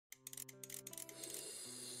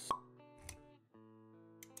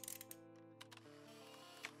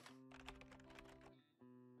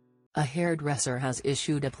A hairdresser has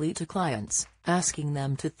issued a plea to clients, asking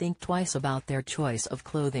them to think twice about their choice of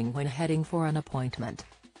clothing when heading for an appointment.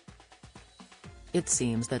 It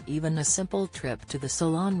seems that even a simple trip to the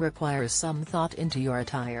salon requires some thought into your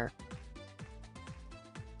attire.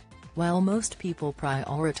 While most people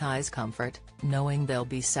prioritize comfort, knowing they'll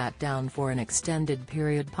be sat down for an extended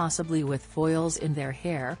period possibly with foils in their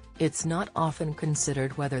hair, it's not often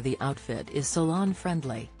considered whether the outfit is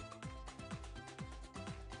salon-friendly.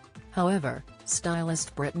 However,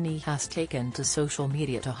 stylist Brittany has taken to social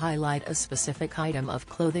media to highlight a specific item of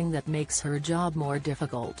clothing that makes her job more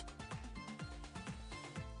difficult.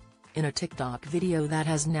 In a TikTok video that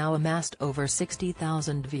has now amassed over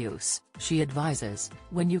 60,000 views, she advises,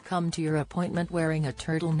 when you come to your appointment wearing a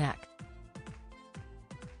turtleneck.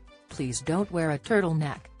 Please don't wear a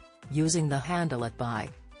turtleneck. Using the handle @by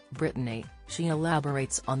Brittany, she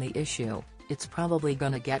elaborates on the issue. It's probably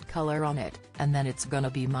gonna get color on it, and then it's gonna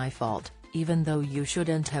be my fault, even though you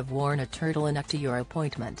shouldn't have worn a turtleneck to your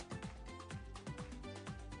appointment.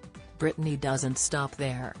 Brittany doesn't stop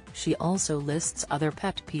there, she also lists other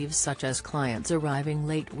pet peeves such as clients arriving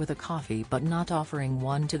late with a coffee but not offering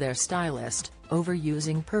one to their stylist,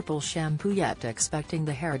 overusing purple shampoo yet expecting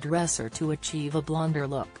the hairdresser to achieve a blonder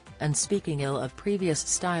look, and speaking ill of previous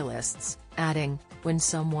stylists, adding, when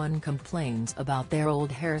someone complains about their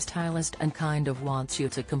old hairstylist and kind of wants you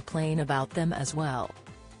to complain about them as well.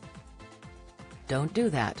 Don't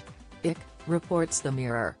do that. Ick, reports The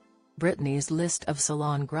Mirror. Brittany's list of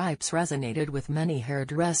salon gripes resonated with many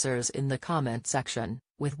hairdressers in the comment section,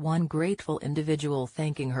 with one grateful individual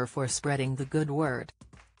thanking her for spreading the good word.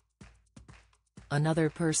 Another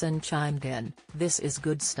person chimed in, "This is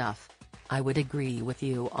good stuff. I would agree with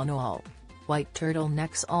you on all. White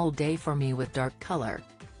turtlenecks all day for me with dark color."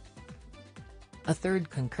 A third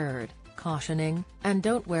concurred, cautioning, "And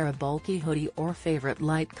don't wear a bulky hoodie or favorite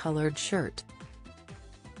light-colored shirt,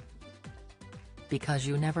 because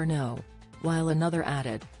you never know," while another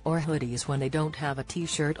added, "or hoodies when they don't have a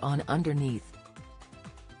t-shirt on underneath.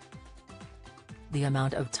 The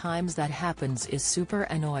amount of times that happens is super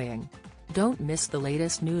annoying. Don't miss the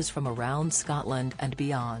latest news from around Scotland and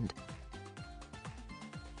beyond.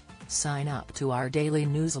 Sign up to our daily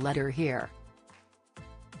newsletter here.